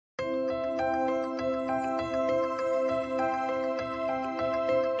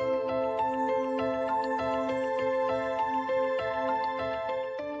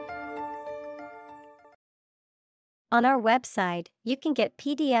On our website, you can get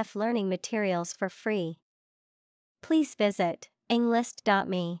PDF learning materials for free. Please visit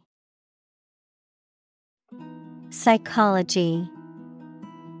englist.me. Psychology.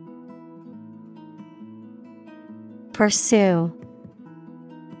 Pursue.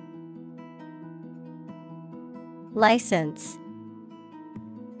 License.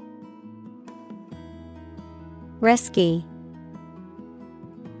 Risky.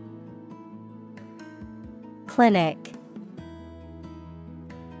 Clinic.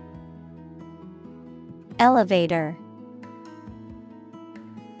 Elevator.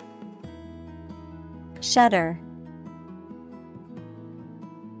 Shutter.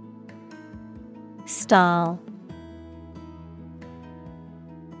 Stall.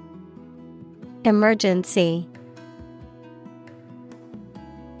 Emergency.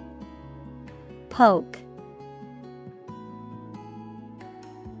 Poke.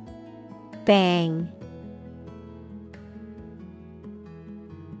 Bang.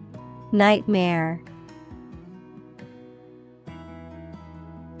 Nightmare.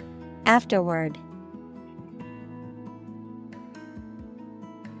 Afterward.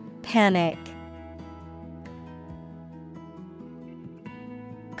 Panic.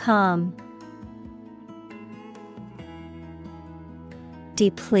 Calm.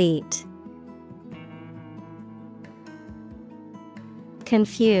 Deplete.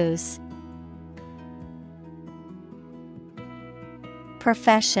 Confuse.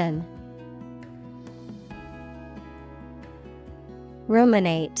 Profession.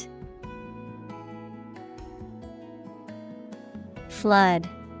 Ruminate. Flood.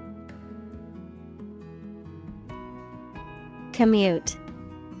 Commute.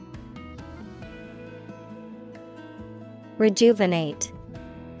 Rejuvenate.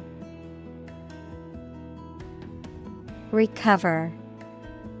 Recover.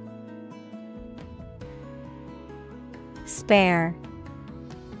 Spare.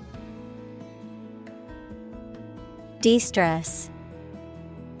 De-stress.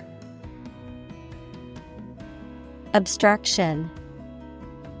 Obstruction.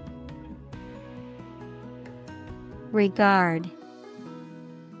 Regard.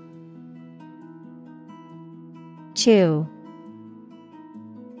 Chew.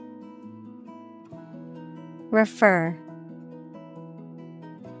 Refer.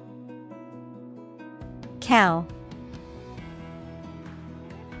 Cow.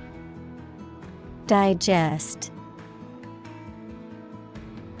 Digest.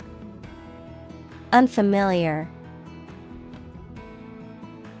 Unfamiliar.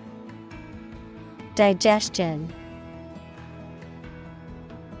 Digestion.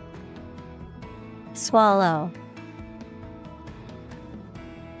 Swallow.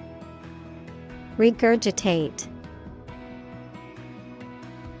 Regurgitate.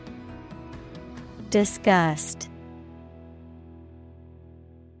 Disgust.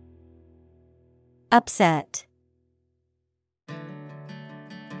 Upset.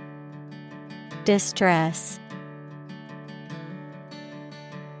 Distress.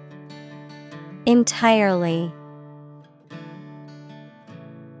 Entirely.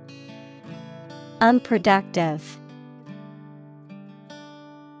 Unproductive.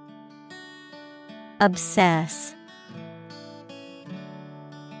 Obsess.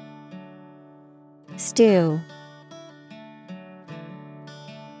 Stew.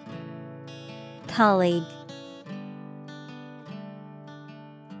 Colleague.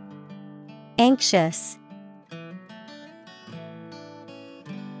 Anxious.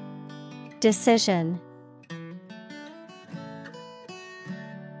 Decision.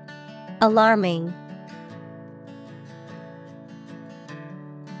 Alarming.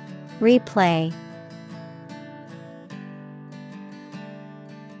 Replay.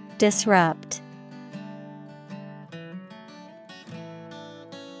 Disrupt.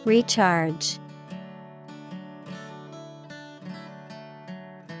 Recharge.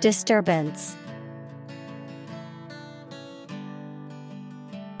 Disturbance.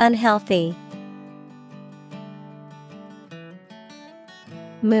 Unhealthy.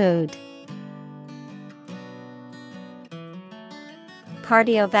 Mood.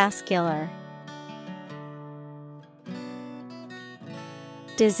 Cardiovascular.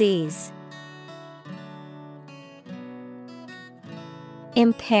 Disease.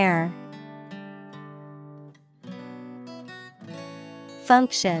 Impair.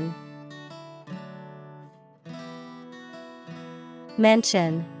 Function.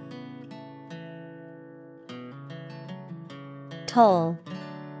 Mention. Toll.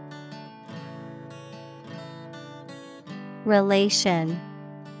 Relation.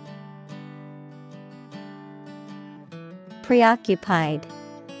 Preoccupied.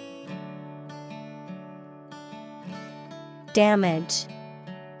 Damage.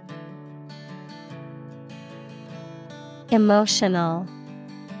 Emotional.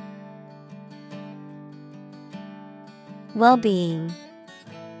 Well-being.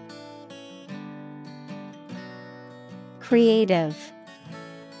 Creative.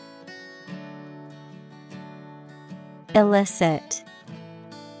 Illicit.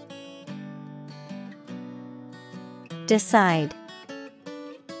 Decide.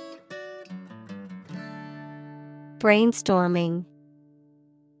 Brainstorming.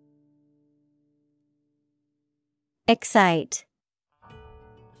 Excite.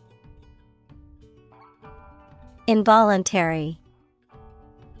 Involuntary.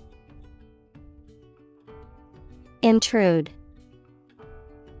 Intrude.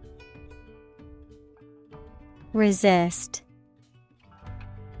 Resist.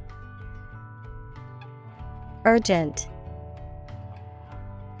 Urgent.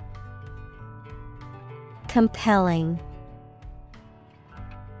 Compelling.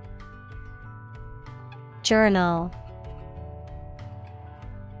 Journal.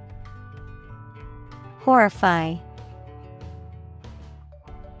 Horrify.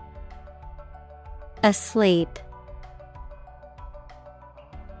 Asleep.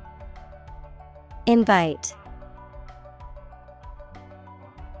 Invite.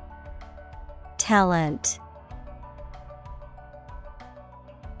 Talent.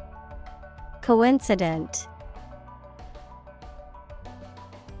 Coincident.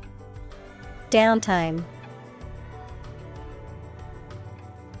 Downtime.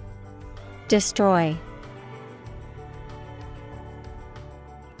 Destroy.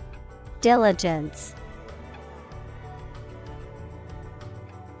 Diligence.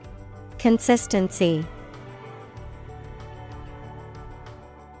 Consistency.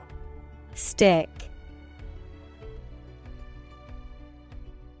 Stick.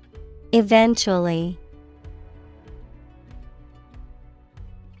 Eventually.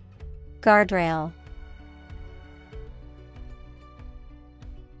 Guardrail.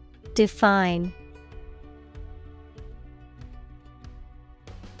 Define.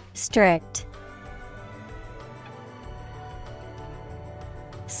 Strict.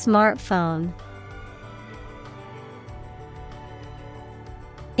 Smartphone.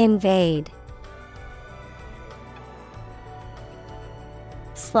 Invade.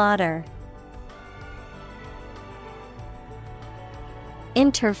 Slaughter.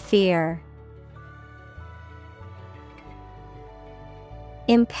 Interfere.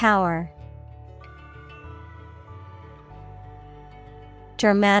 Empower.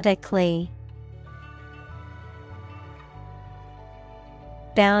 Dramatically.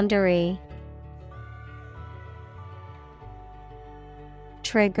 Boundary.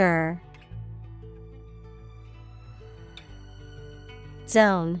 Trigger.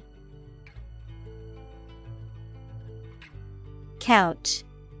 Zone. Couch.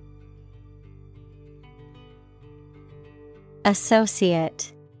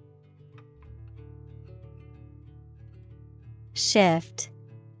 Associate. Shift.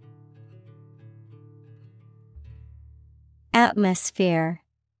 Atmosphere.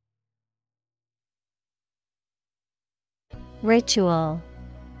 Ritual.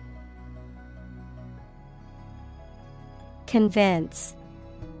 Convince.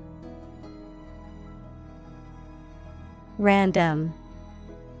 Random.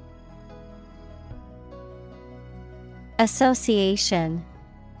 Association.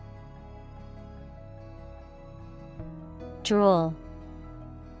 Drool.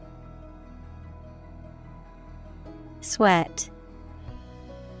 Sweat.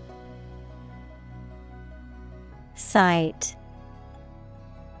 Sight.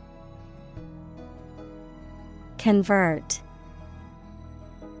 Convert.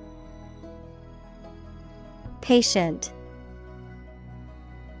 Patient.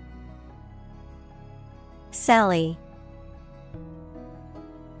 Sally.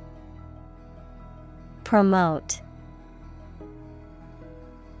 Promote.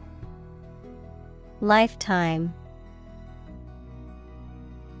 Lifetime.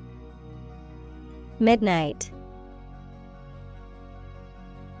 Midnight.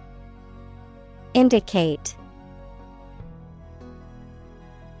 Indicate.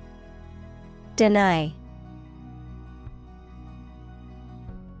 Deny.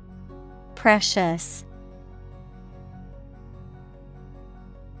 Precious.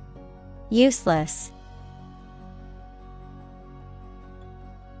 Useless.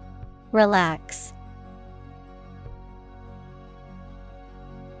 Relax.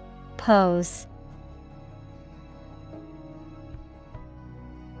 Pose.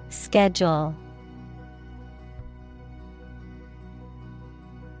 Schedule.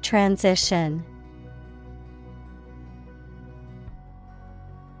 Transition.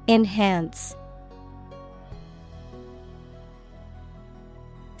 Enhance.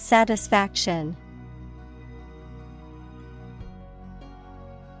 Satisfaction.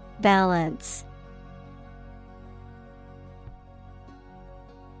 Balance.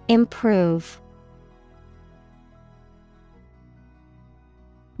 Improve.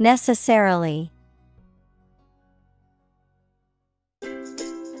 Necessarily.